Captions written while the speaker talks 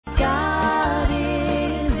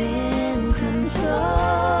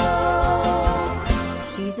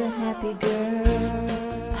happy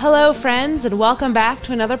girl. Hello, friends, and welcome back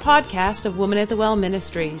to another podcast of Woman at the Well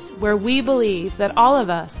Ministries, where we believe that all of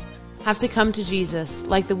us have to come to Jesus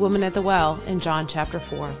like the woman at the well in John chapter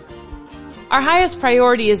 4. Our highest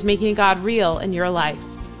priority is making God real in your life.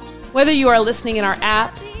 Whether you are listening in our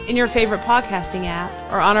app, in your favorite podcasting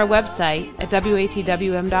app, or on our website at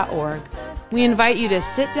watwm.org, we invite you to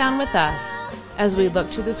sit down with us as we look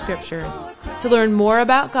to the scriptures to learn more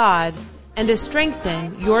about God and to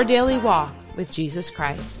strengthen your daily walk with Jesus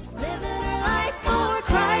Christ. Living her life for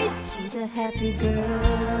Christ. She's a happy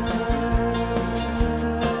girl.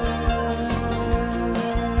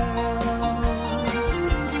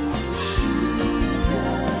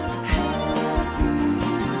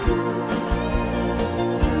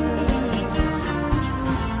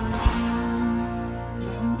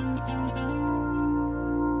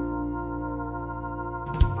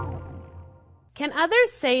 Can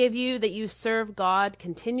others say of you that you serve God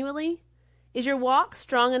continually? Is your walk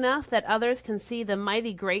strong enough that others can see the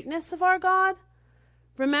mighty greatness of our God?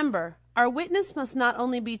 Remember, our witness must not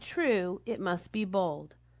only be true, it must be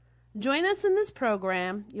bold. Join us in this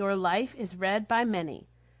program, Your Life is Read by Many,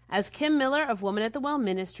 as Kim Miller of Woman at the Well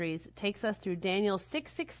Ministries takes us through Daniel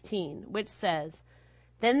 6:16, which says,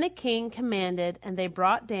 "Then the king commanded, and they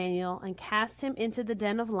brought Daniel and cast him into the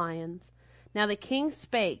den of lions. Now the king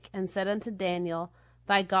spake and said unto Daniel,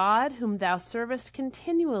 Thy God, whom thou servest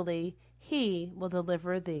continually, he will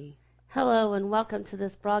deliver thee." Hello and welcome to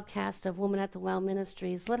this broadcast of Woman at the Well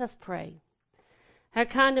Ministries. Let us pray. Our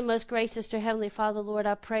kind and most gracious dear Heavenly Father, Lord,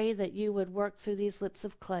 I pray that you would work through these lips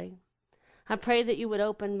of clay. I pray that you would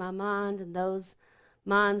open my mind and those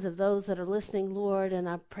minds of those that are listening, Lord, and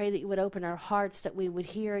I pray that you would open our hearts that we would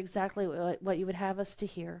hear exactly what you would have us to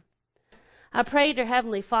hear. I pray, dear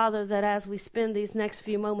Heavenly Father, that as we spend these next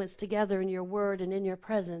few moments together in your word and in your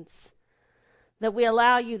presence, that we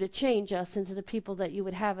allow you to change us into the people that you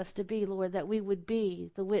would have us to be, Lord, that we would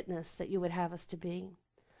be the witness that you would have us to be.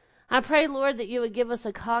 I pray, Lord, that you would give us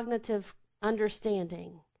a cognitive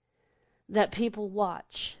understanding that people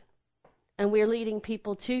watch, and we're leading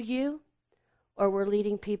people to you, or we're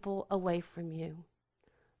leading people away from you.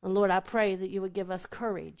 And Lord, I pray that you would give us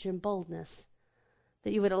courage and boldness,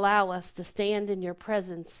 that you would allow us to stand in your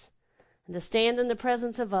presence and to stand in the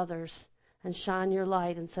presence of others and shine your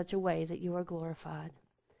light in such a way that you are glorified.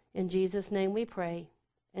 In Jesus' name we pray,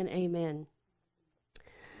 and amen.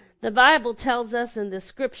 The Bible tells us in the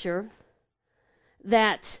scripture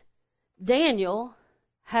that Daniel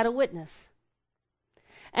had a witness,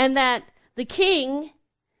 and that the king,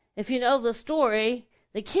 if you know the story,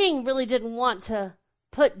 the king really didn't want to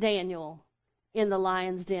put Daniel in the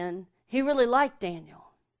lion's den. He really liked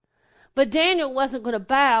Daniel. But Daniel wasn't going to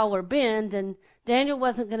bow or bend, and Daniel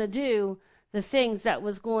wasn't going to do the things that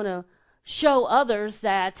was going to show others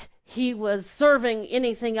that he was serving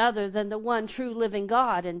anything other than the one true living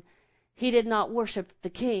God. And he did not worship the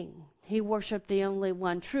king. He worshiped the only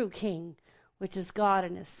one true king, which is God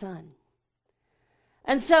and his Son.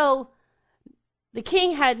 And so the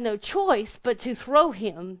king had no choice but to throw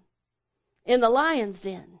him in the lion's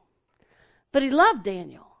den. But he loved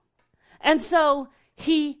Daniel. And so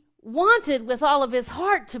he wanted with all of his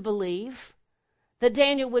heart to believe that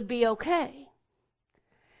Daniel would be okay.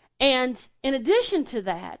 And in addition to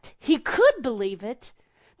that, he could believe it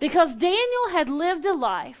because Daniel had lived a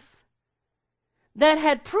life that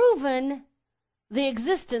had proven the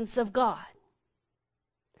existence of God.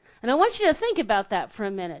 And I want you to think about that for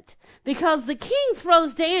a minute, because the king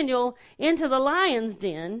throws Daniel into the lion's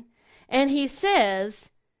den, and he says,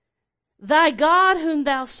 Thy God whom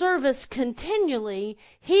thou servest continually,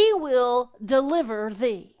 he will deliver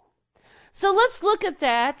thee. So let's look at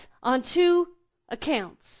that on two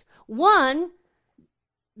accounts. One,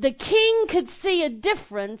 the king could see a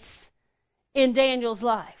difference in Daniel's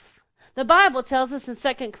life. The Bible tells us in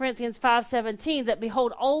 2 Corinthians 5:17 that,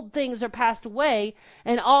 behold, old things are passed away,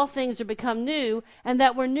 and all things are become new, and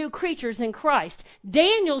that we're new creatures in Christ.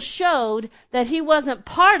 Daniel showed that he wasn't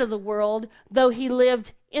part of the world, though he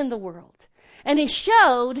lived in the world. And he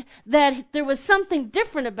showed that there was something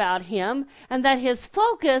different about him, and that his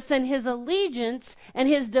focus and his allegiance and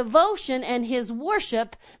his devotion and his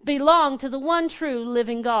worship belonged to the one true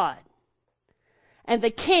living God. And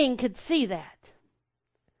the king could see that.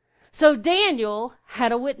 So Daniel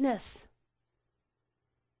had a witness.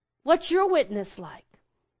 What's your witness like?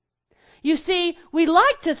 You see, we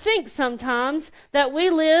like to think sometimes that we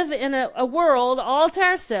live in a world all to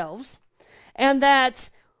ourselves, and that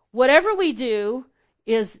whatever we do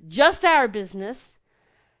is just our business,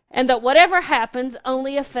 and that whatever happens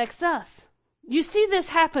only affects us. You see this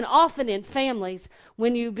happen often in families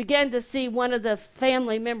when you begin to see one of the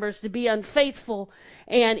family members to be unfaithful,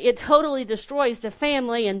 and it totally destroys the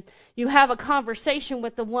family, and you have a conversation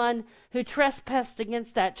with the one who trespassed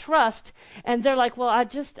against that trust, and they're like, well, I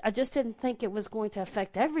just didn't think it was going to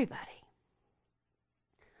affect everybody.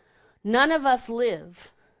 None of us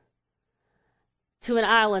live to an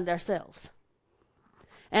island ourselves.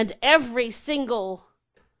 And every single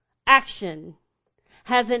action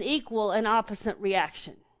has an equal and opposite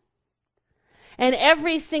reaction. And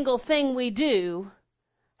every single thing we do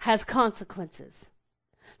has consequences.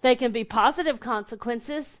 They can be positive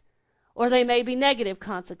consequences, or they may be negative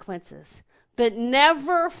consequences. But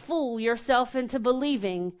never fool yourself into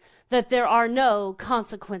believing that there are no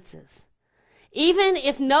consequences. Even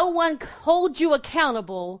if no one holds you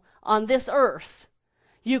accountable on this earth,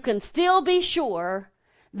 you can still be sure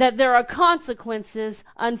that there are consequences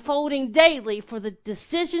unfolding daily for the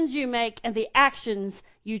decisions you make and the actions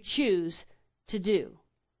you choose to do.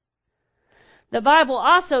 The Bible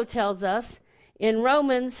also tells us in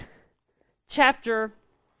Romans chapter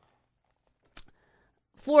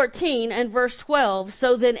 14 and verse 12,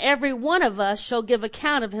 so then every one of us shall give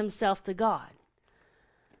account of himself to God.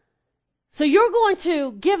 So you're going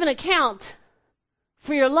to give an account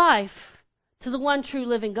for your life to the one true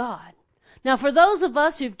living God. Now, for those of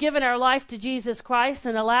us who've given our life to Jesus Christ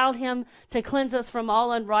and allowed him to cleanse us from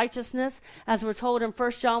all unrighteousness, as we're told in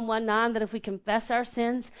 1 John 1:9, that if we confess our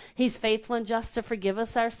sins, he's faithful and just to forgive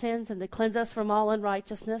us our sins and to cleanse us from all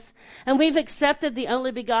unrighteousness. And we've accepted the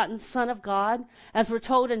only begotten Son of God, as we're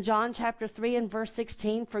told in John chapter 3 and verse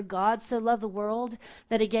 16, for God so loved the world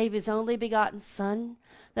that he gave his only begotten Son,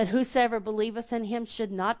 that whosoever believeth in him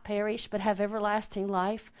should not perish but have everlasting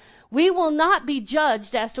life. We will not be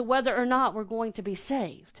judged as to whether or not we're going to be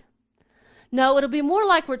saved. No, it'll be more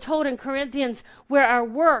like we're told in Corinthians, where our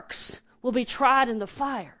works will be tried in the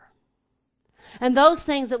fire. And those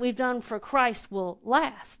things that we've done for Christ will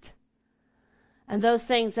last. And those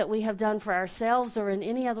things that we have done for ourselves or in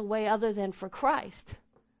any other way other than for Christ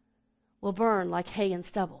will burn like hay and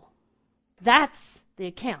stubble. That's the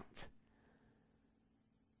account.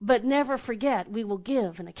 But never forget, we will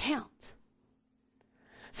give an account.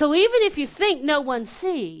 So even if you think no one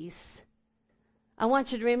sees, I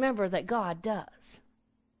want you to remember that God does.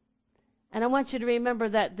 And I want you to remember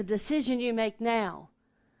that the decision you make now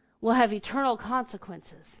will have eternal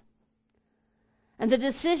consequences. And the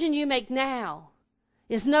decision you make now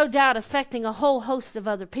is no doubt affecting a whole host of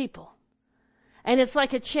other people. And it's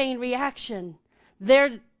like a chain reaction.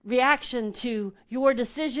 Their reaction to your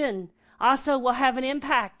decision also will have an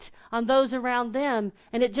impact on those around them,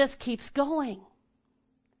 and it just keeps going.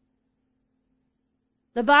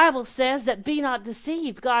 The Bible says that be not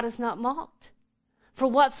deceived, God is not mocked. For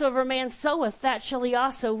whatsoever man soweth, that shall he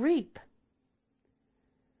also reap.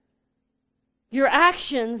 Your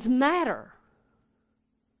actions matter.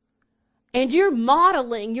 And you're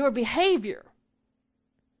modeling your behavior,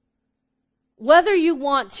 whether you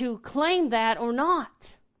want to claim that or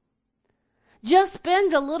not. Just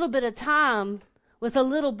spend a little bit of time with a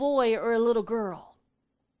little boy or a little girl.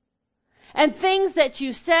 And things that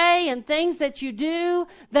you say and things that you do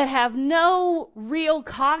that have no real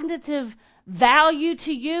cognitive value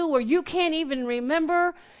to you, or you can't even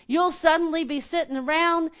remember, you'll suddenly be sitting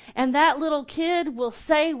around and that little kid will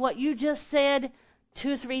say what you just said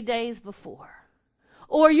 2 or 3 days before.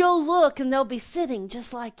 Or you'll look and they'll be sitting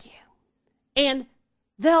just like you. And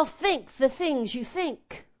they'll think the things you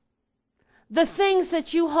think. The things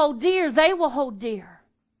that you hold dear, they will hold dear.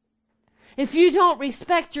 If you don't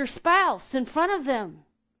respect your spouse in front of them,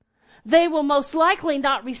 they will most likely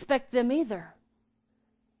not respect them either.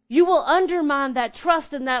 You will undermine that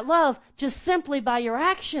trust and that love just simply by your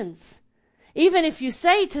actions. Even if you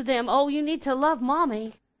say to them, oh, you need to love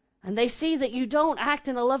mommy, and they see that you don't act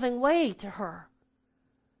in a loving way to her,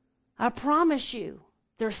 I promise you,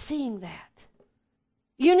 they're seeing that.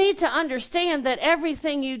 You need to understand that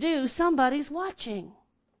everything you do, somebody's watching.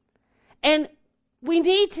 And we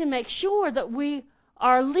need to make sure that we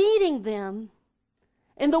are leading them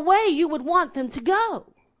in the way you would want them to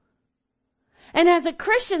go. And as a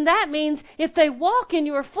Christian, that means if they walk in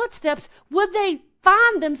your footsteps, would they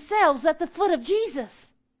find themselves at the foot of Jesus?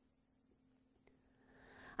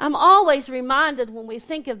 I'm always reminded when we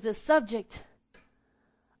think of this subject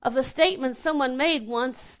of a statement someone made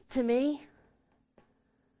once to me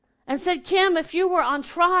and said, Kim, if you were on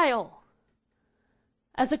trial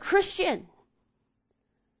as a Christian,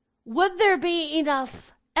 would there be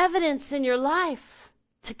enough evidence in your life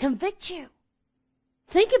to convict you?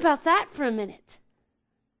 Think about that for a minute.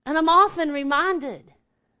 And I'm often reminded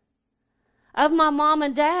of my mom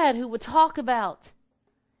and dad who would talk about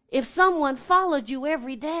if someone followed you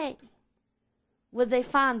every day, would they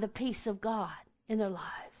find the peace of God in their lives?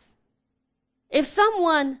 If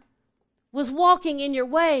someone was walking in your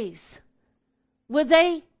ways, would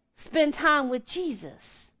they spend time with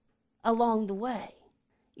Jesus along the way?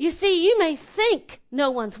 You see, you may think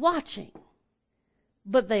no one's watching,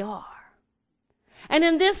 but they are. And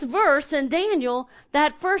in this verse in Daniel,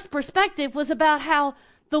 that first perspective was about how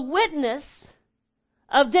the witness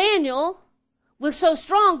of Daniel was so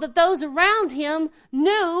strong that those around him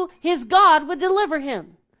knew his God would deliver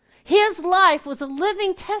him. His life was a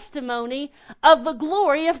living testimony of the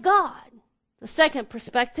glory of God. The second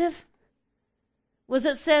perspective was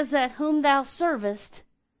it says that whom thou servest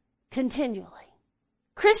continually.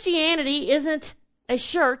 Christianity isn't a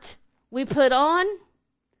shirt we put on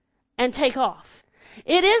and take off.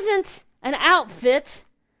 It isn't an outfit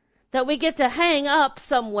that we get to hang up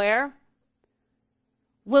somewhere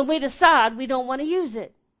when we decide we don't want to use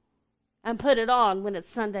it and put it on when it's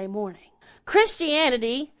Sunday morning.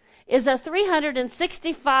 Christianity is a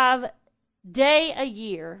 365 day a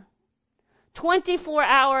year,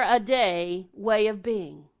 24-hour a day way of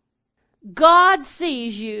being. God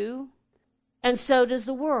sees you, and so does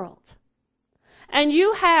the world. And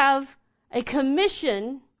you have a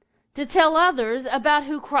commission to tell others about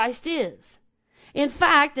who Christ is. In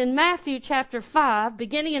fact, in Matthew chapter 5,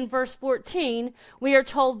 beginning in verse 14, we are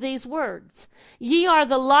told these words, Ye are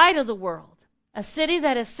the light of the world. A city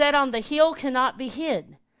that is set on the hill cannot be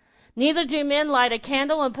hid. Neither do men light a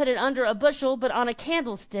candle and put it under a bushel, but on a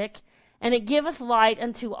candlestick, and it giveth light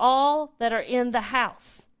unto all that are in the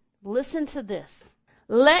house. Listen to this.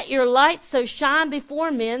 Let your light so shine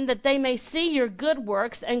before men that they may see your good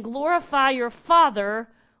works and glorify your Father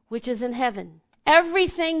which is in heaven.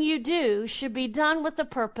 Everything you do should be done with the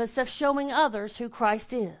purpose of showing others who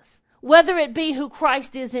Christ is. Whether it be who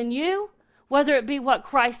Christ is in you, whether it be what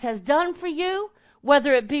Christ has done for you,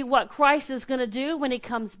 whether it be what Christ is going to do when he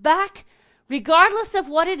comes back, regardless of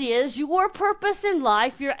what it is, your purpose in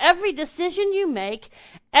life, your every decision you make,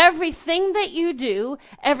 everything that you do,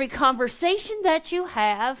 every conversation that you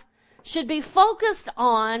have should be focused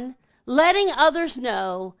on letting others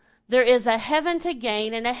know there is a heaven to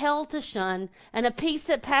gain and a hell to shun, and a peace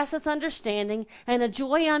that passeth understanding, and a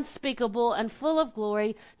joy unspeakable and full of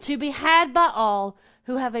glory to be had by all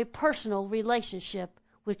who have a personal relationship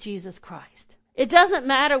with Jesus Christ. It doesn't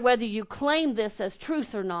matter whether you claim this as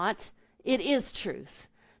truth or not. It is truth,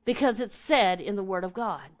 because it's said in the Word of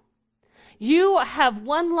God. You have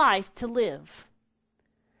one life to live,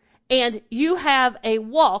 and you have a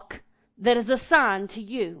walk that is assigned to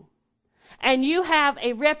you. And you have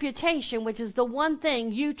a reputation, which is the one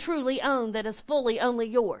thing you truly own that is fully only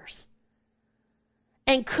yours.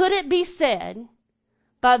 And could it be said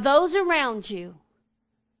by those around you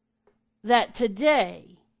that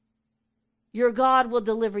today your God will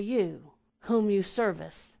deliver you whom you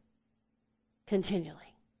service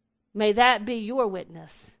continually? May that be your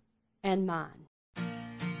witness and mine.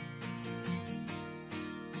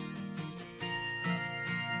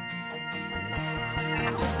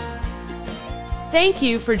 Thank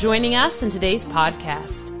you for joining us in today's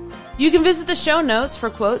podcast. You can visit the show notes for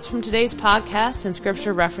quotes from today's podcast and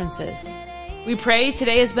scripture references. We pray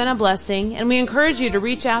today has been a blessing, and we encourage you to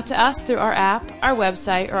reach out to us through our app, our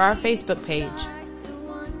website, or our Facebook page.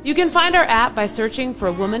 You can find our app by searching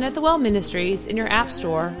for Woman at the Well Ministries in your app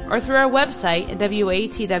store or through our website at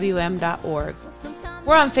watwm.org.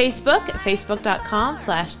 We're on Facebook at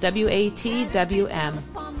facebook.com/watwm.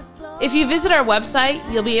 If you visit our website,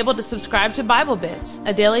 you'll be able to subscribe to Bible Bits,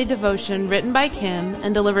 a daily devotion written by Kim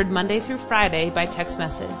and delivered Monday through Friday by text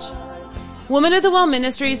message. Woman at the Well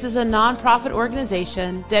Ministries is a non-profit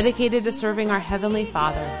organization dedicated to serving our Heavenly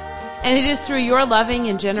Father, and it is through your loving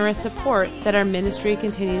and generous support that our ministry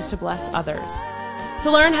continues to bless others. To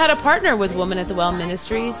learn how to partner with Woman at the Well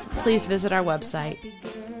Ministries, please visit our website.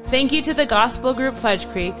 Thank you to the gospel group Fudge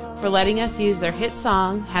Creek for letting us use their hit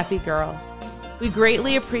song, Happy Girl. We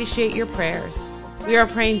greatly appreciate your prayers. We are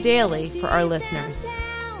praying daily for our listeners.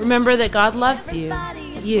 Remember that God loves you.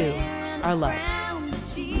 You are loved.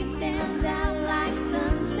 She stands out like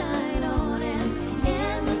sunshine on an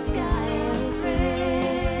endless sky of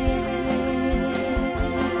gray.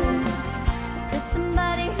 Said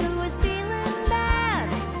somebody who was feeling bad,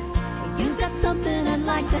 you got something I'd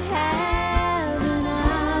like to have, and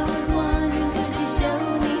I was wondering, could you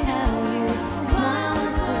show me how you smile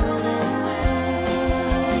this world away?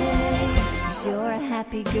 'Cause you're a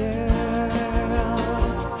happy girl.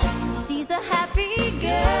 She's a happy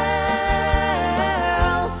girl.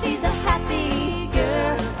 She's a happy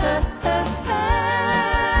girl.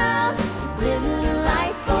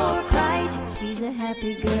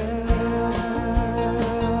 happy girl.